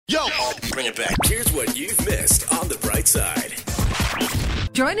Yo, bring it back. Here's what you've missed on the bright side.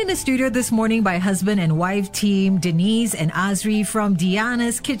 Joined in the studio this morning by husband and wife team, Denise and Azri from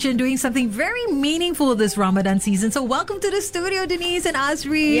Deanna's Kitchen, doing something very meaningful this Ramadan season. So welcome to the studio, Denise and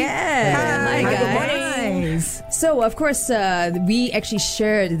Azri. Yeah. Hi, Hi, guys. So, of course, we actually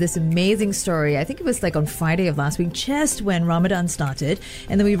shared this amazing story. I think it was like on Friday of last week, just when Ramadan started.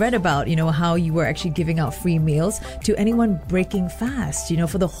 And then we read about, how you were actually giving out free meals to anyone breaking fast,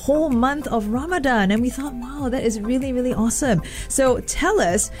 for the whole month of Ramadan. And we thought, wow, that is really, really awesome. So tell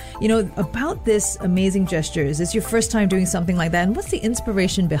us, about this amazing gesture. Is this your first time doing something like that? And what's the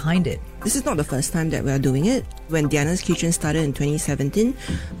inspiration behind it? This is not the first time that we are doing it. When Deanna's Kitchen started in 2017,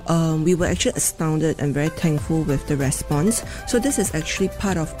 we were actually astounded and very thankful with the response. So this is actually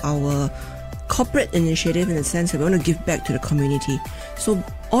part of our corporate initiative in the sense that we want to give back to the community. So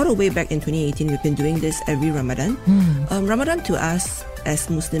all the way back in 2018, we've been doing this every Ramadan. Ramadan to us as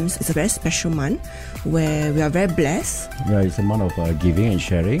Muslims is a very special month where we are very blessed. Yeah, it's a month of giving and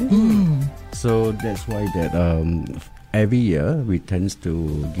sharing. So that's why that every year we tend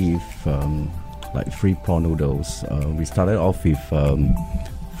to give like free prawn noodles. We started off with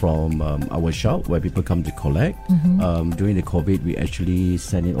from our shop where people come to collect. During the COVID, we actually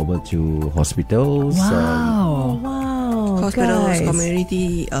send it over to hospitals. Hospitals, guys.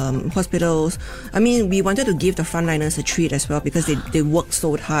 community hospitals. I mean, we wanted to give the frontliners a treat as well because they worked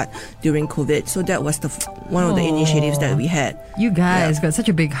so hard during COVID. So that was one of the initiatives that we had. You guys got such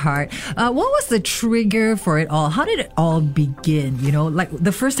a big heart. What was the trigger for it all? How did it all begin? Like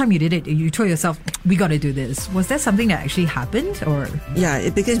the first time you did it, you told yourself, we got to do this. Was that something that actually happened? Or Yeah,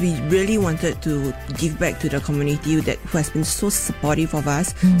 because we really wanted to give back to the community who has been so supportive of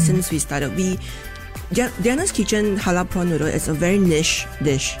us since we started. Deanna's Kitchen halal prawn noodle is a very niche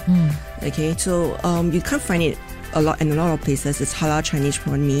dish. Okay, so you can't find it a lot in a lot of places. It's halal Chinese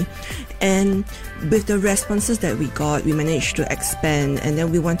prawn mee, and with the responses that we got, we managed to expand. And then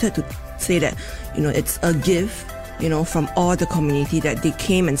we wanted to say that it's a gift. From all the community that they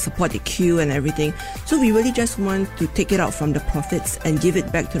came and support the queue and everything. So we really just want to take it out from the profits and give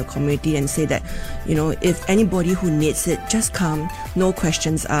it back to the community and say that, if anybody who needs it, just come, no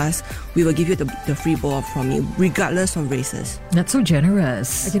questions asked. We will give you the free bowl of prawn mee, regardless of races. that's so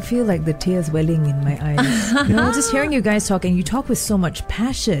generous. I can feel like the tears welling in my eyes. Just hearing you guys talk, and you talk with so much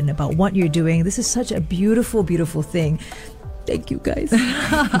passion about what you're doing. This is such a beautiful, beautiful thing. Thank you, guys.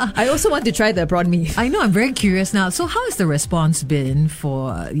 I also want to try the prawn mee. I know, I'm very curious now. So how has the response been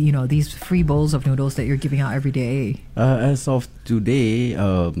for, these free bowls of noodles that you're giving out every day? As of today,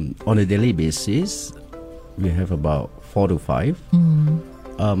 on a daily basis, we have about 4 to 5.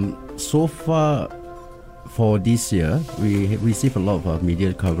 So far, for this year, we receive a lot of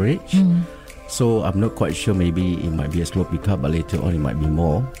media coverage. So I'm not quite sure, maybe it might be a slow pickup, but later on it might be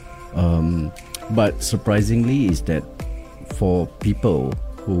more. But surprisingly is that for people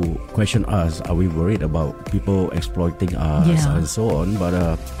who question us, are we worried about people exploiting us and so on?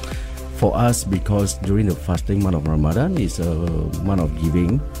 But for us, because during the fasting month of Ramadan is a month of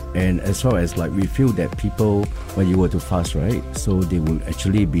giving, and as well as we feel that people, when you were to fast, right, so they will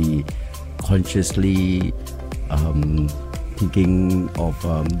actually be consciously thinking of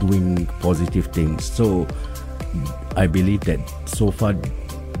doing positive things. So I believe that so far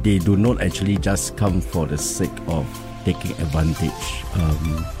they do not actually just come for the sake of taking advantage.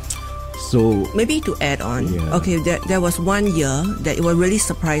 So maybe to add on, okay, there was one year that it will really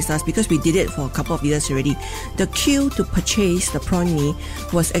surprise us because we did it for a couple of years already. The queue to purchase the prawn mee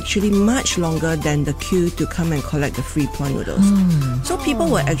was actually much longer than the queue to come and collect the free prawn noodles. So people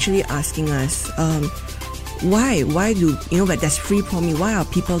were actually asking us, why do but there's free prawn mee, why are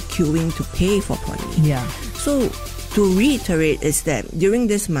people queuing to pay for prawn mee? So to reiterate is that during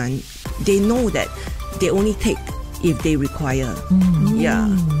this month, they know that they only take if they require.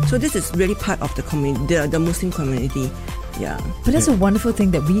 So this is really part of the community, the Muslim community. But that's a wonderful thing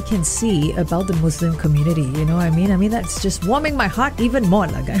that we can see about the Muslim community. You know what I mean? I mean, that's just warming my heart even more,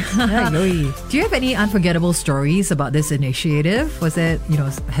 guys. Do you have any unforgettable stories about this initiative? Was it,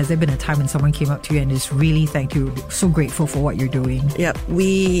 has there been a time when someone came up to you and just really thanked you, so grateful for what you're doing?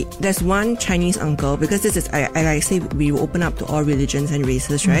 There's one Chinese uncle, because this is, like I say, we open up to all religions and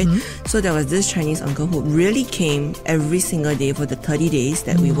races, right? So there was this Chinese uncle who really came every single day for the 30 days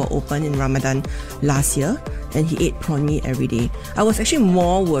that we were open in Ramadan last year. And he ate prawn mee every day. I was actually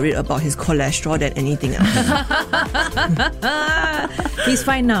more worried about his cholesterol than anything else. He's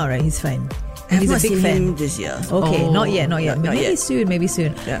fine now, right? He's fine. And he's a big fan him this year. Okay, not yet. Maybe yet. soon.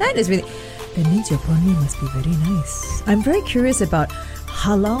 Yeah. That is really... That means your prawn mee must be very nice. I'm very curious about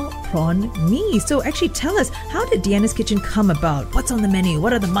halal prawn mee. So actually tell us, how did Deanna's Kitchen come about? What's on the menu?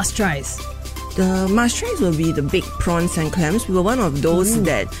 What are the must-tries? The must-tries will be the big prawns and clams. We were one of those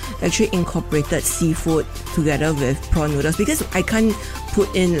that actually incorporated seafood together with prawn noodles, because I can't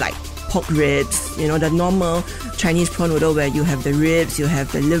put in like pork ribs, the normal Chinese prawn noodle where you have the ribs, you have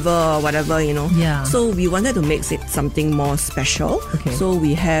the liver or whatever, Yeah. So we wanted to make it something more special. Okay. So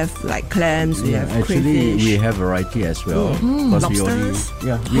we have like clams, we have actually crayfish. we have variety as well. Because we only, Lobsters?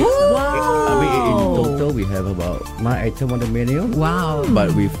 I mean, in total we have about 9 items on the menu. Wow.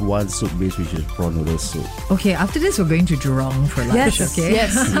 But with one soup base, which is prawn noodle soup. Okay, after this, we're going to Jurong for lunch. Yes, Okay.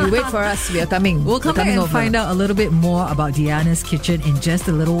 yes. You wait for us. We are coming. We'll come back and find out a little bit more about Deanna's Kitchen in just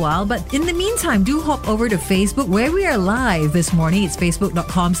a little while. But in the meantime, do hop over to Facebook where we are live this morning. It's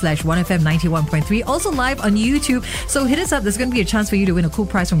facebook.com/1FM91.3. Also live on YouTube. So hit us up. There's going to be a chance for you to win a cool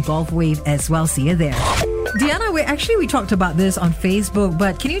prize from Golf Wave as well. See you there. Deanna, we talked about this on Facebook,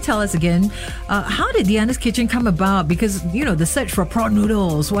 but can you tell us again, how did Deanna's Kitchen come about? Because, the search for prawn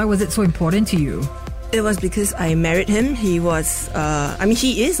noodles, why was it so important to you? It was because I married him. He was,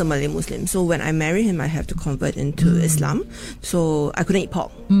 he is a Malay Muslim. So when I married him, I have to convert into Islam. So I couldn't eat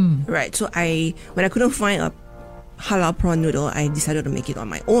pork. Right. So when I couldn't find a halal prawn noodle, I decided to make it on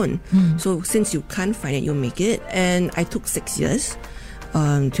my own. So since you can't find it, you make it. And I took 6 years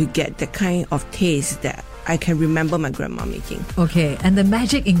to get the kind of taste that I can remember my grandma making. Okay. And the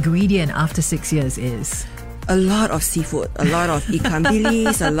magic ingredient after 6 years is? A lot of seafood, a lot of ikan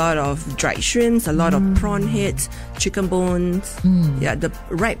bilis, a lot of dried shrimps, a lot of prawn heads, chicken bones. Yeah, the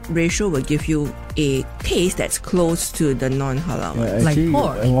right ratio will give you a taste that's close to the non-halal one. Like Actually,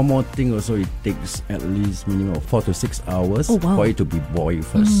 pork. and one more thing also, it takes at least minimum of 4 to 6 hours Oh, wow. for it to be boiled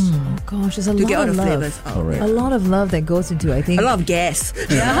first. Oh gosh, there's a To lot get all of the love. flavors out. Correct. A lot of love that goes into, I think. A lot of gas.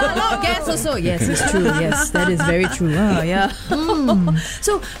 Yeah, a lot of gas also. Yes, it's true. Yes, that is very true. Oh, yeah.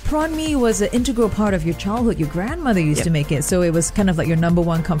 So prawn mee was an integral part of your childhood. Your grandmother used to make it. So it was kind of like your number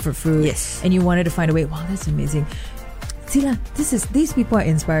one comfort food. Yes. And you wanted to find a way. Wow, that's amazing. Sila, these people are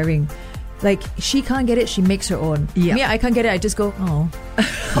inspiring. Like, she can't get it, she makes her own. Yeah. Me, I can't get it, I just go, oh.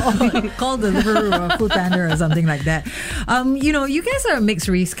 Call Deliveroo or Food Panda or something like that. You guys are a mixed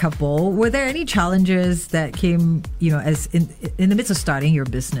race couple. Were there any challenges that came, as in the midst of starting your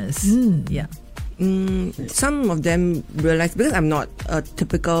business? Yeah. Some of them realized, because I'm not a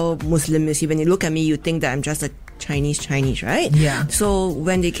typical Muslim, you see, when you look at me, you think that I'm just a Chinese, right? Yeah. So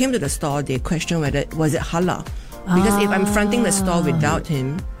when they came to the store, they questioned whether was it halal. Because if I'm fronting the store without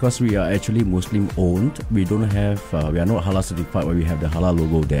him, Because we are actually Muslim owned, we don't have, we are not halal certified, but we have the halal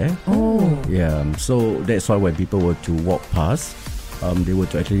logo there. Oh. Yeah, so that's why when people were to walk past, they were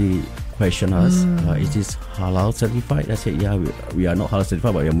to actually question us, is this halal certified? I said, yeah, we are not halal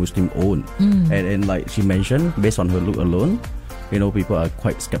certified, but we are Muslim owned. And like she mentioned, based on her look alone, people are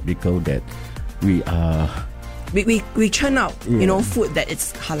quite skeptical that we are. we churn out, food that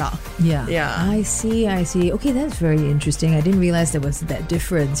it's halal. Yeah. Yeah. I see. Okay, that's very interesting. I didn't realize there was that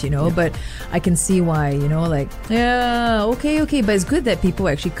difference, but I can see why, okay. But it's good that people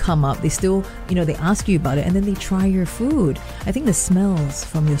actually come up. They still, they ask you about it and then they try your food. I think the smells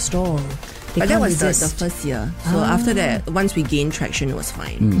from your stall, But that can't was the resist. first year. So after that, once we gained traction, it was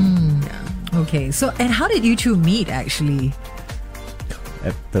fine. Yeah. Okay. So, and how did you two meet actually?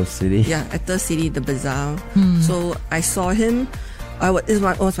 At the city. Yeah, at the city, the bazaar. So I saw him. It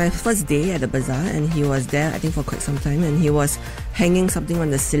was my first day at the bazaar, and he was there, I think, for quite some time. And he was hanging something on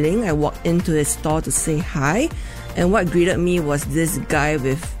the ceiling. I walked into his store to say hi, and what greeted me was this guy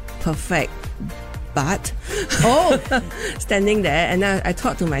with perfect butt. Standing there, and I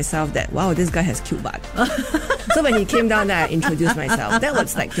thought to myself that, wow, this guy has cute butt. So when he came down there, I introduced myself. That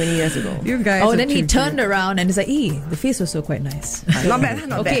was like 20 years ago. You guys. Oh, are then he cute. turned around and he's like, the face was so quite nice. Not bad,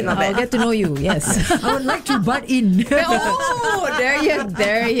 not Okay, bad, not I'll bad. get to know you. Yes. I would like to butt in. Oh,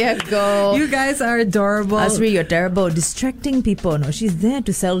 there you go. You guys are adorable. Asri, you're terrible. Distracting people. No, she's there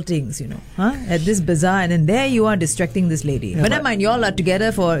to sell things, at this bazaar. And then there you are distracting this lady. But never mind, you all are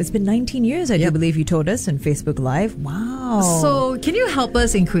together it's been 19 years, I do believe you told us on Facebook Live. Wow. So, can you help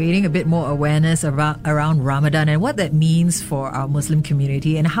us in creating a bit more awareness around Ramadan and what that means for our Muslim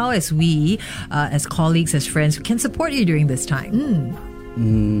community, and how, as we, as colleagues, as friends, can support you during this time?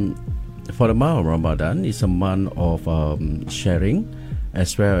 For the month of Ramadan, it's a month of sharing,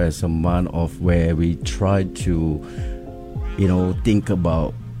 as well as a month of where we try to, think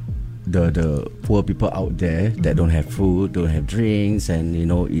about the poor people out there that don't have food, don't have drinks, and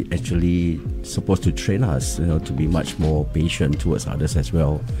it actually supposed to train us, to be much more patient towards others as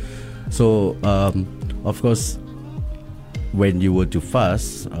well. So, of course, when you were to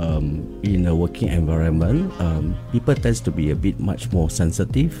fast in a working environment, people tends to be a bit much more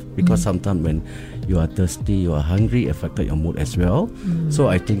sensitive because sometimes when you are thirsty, you are hungry, affected your mood as well. So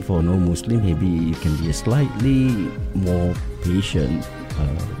I think for non-Muslim, maybe you can be slightly more patient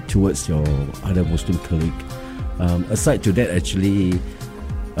towards your other Muslim colleague. Aside to that, actually,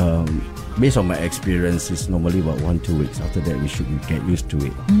 based on my experience, it's normally about 1-2 weeks. After that, we should get used to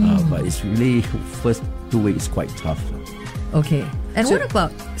it. But it's really first 2 weeks quite tough. Okay. And what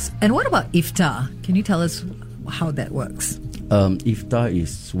about iftar? Can you tell us how that works? Iftar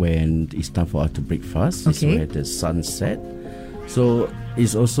is when it's time for us to break fast. It's where the sun set. So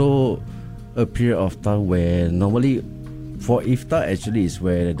it's also a period of time where normally for iftar actually is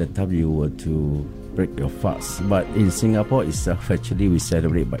where the time you were to break your fast. But in Singapore itself, actually we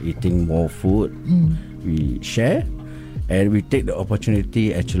celebrate by eating more food. We share, and we take the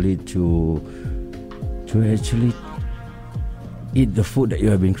opportunity actually to actually eat the food that you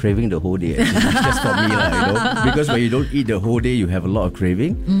have been craving the whole day. That's for me, because when you don't eat the whole day, you have a lot of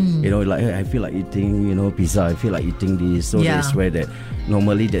craving. Like I feel like eating, pizza. I feel like eating this. So that's where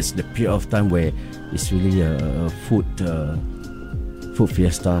normally that's the period of time where it's really a food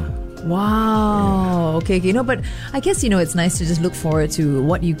fiesta. Wow. Okay. But I guess, it's nice to just look forward to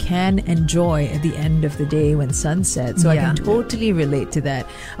what you can enjoy at the end of the day when sun sets. So I can totally relate to that.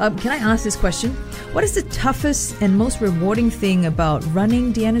 Can I ask this question? What is the toughest and most rewarding thing about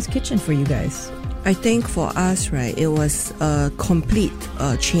running Deanna's Kitchen for you guys? I think for us, right, it was a complete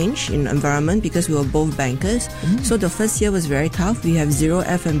change in environment because we were both bankers. So the first year was very tough. We have zero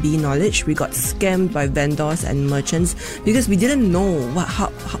F&B knowledge. We got scammed by vendors and merchants because we didn't know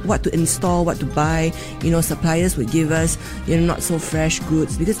what to install, what to buy. Suppliers would give us, not so fresh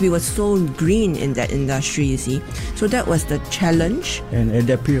goods because we were so green in that industry, you see. So that was the challenge. And at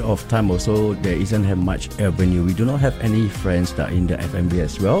that period of time also, there isn't have much avenue. We do not have any friends that are in the F&B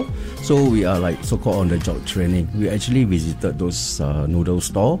as well. So we are like so-called on-the-job training. We actually visited those noodle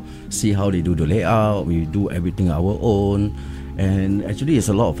store, see how they do the layout. We do everything our own, and actually it's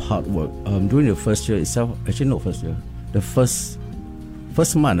a lot of hard work. During the first year itself, actually not first year, the first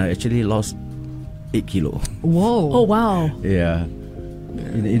month I actually lost 8 kilo. Whoa! Oh wow! Yeah,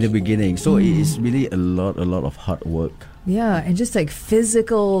 in the beginning. So it is really a lot of hard work. Yeah, and just like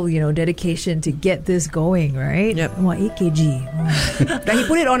physical, dedication to get this going, right? Yep. Wow, 8 kg. But he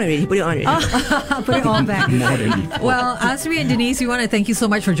put it on already. Put it all back. More than before. Well, Asri and Denise, we want to thank you so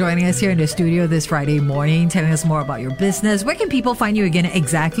much for joining us here in the studio this Friday morning, telling us more about your business. Where can people find you again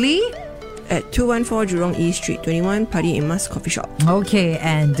exactly? At 214 Jurong East Street 21, Padi Imas Coffee Shop. Okay,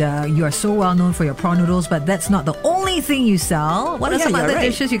 and you are so well known for your prawn noodles, but that's not the only thing you sell. What are some other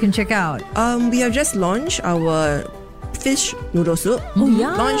dishes you can check out? We have just launched our fish noodle soup. Oh,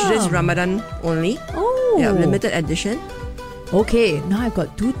 yeah. Launched this Ramadan only. Oh. Yeah, limited edition. Okay, now I've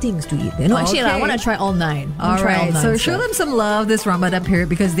got 2 things to eat. No, actually, I want to try all 9. All right, so show them some love this Ramadan period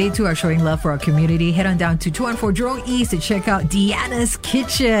because they too are showing love for our community. Head on down to 214 Jurong East to check out Deanna's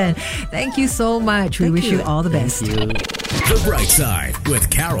Kitchen. Thank you so much. We wish you all the best. Thank you. The Brightside with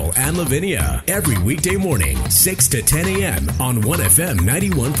Carol and Lavinia. Every weekday morning, 6 to 10 a.m. on 1FM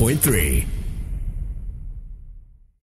 91.3.